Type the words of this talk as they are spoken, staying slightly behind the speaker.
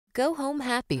Go home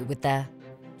happy with the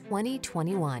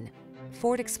 2021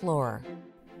 Ford Explorer.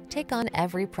 Take on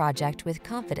every project with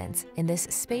confidence in this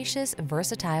spacious,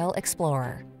 versatile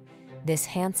Explorer. This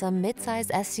handsome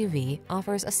midsize SUV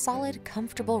offers a solid,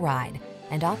 comfortable ride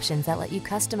and options that let you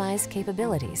customize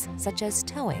capabilities such as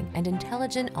towing and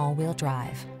intelligent all-wheel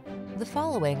drive. The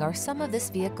following are some of this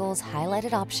vehicle's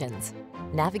highlighted options: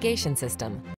 navigation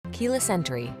system, keyless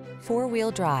entry,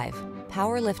 four-wheel drive,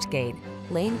 power liftgate,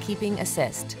 lane keeping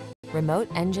assist, remote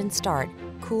engine start,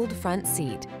 cooled front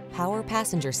seat, power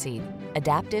passenger seat,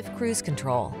 adaptive cruise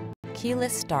control,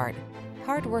 keyless start.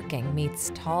 Hardworking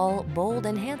meets tall, bold,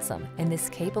 and handsome in this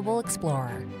capable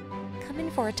Explorer. Come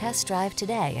in for a test drive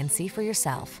today and see for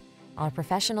yourself. Our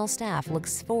professional staff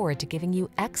looks forward to giving you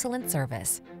excellent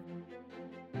service.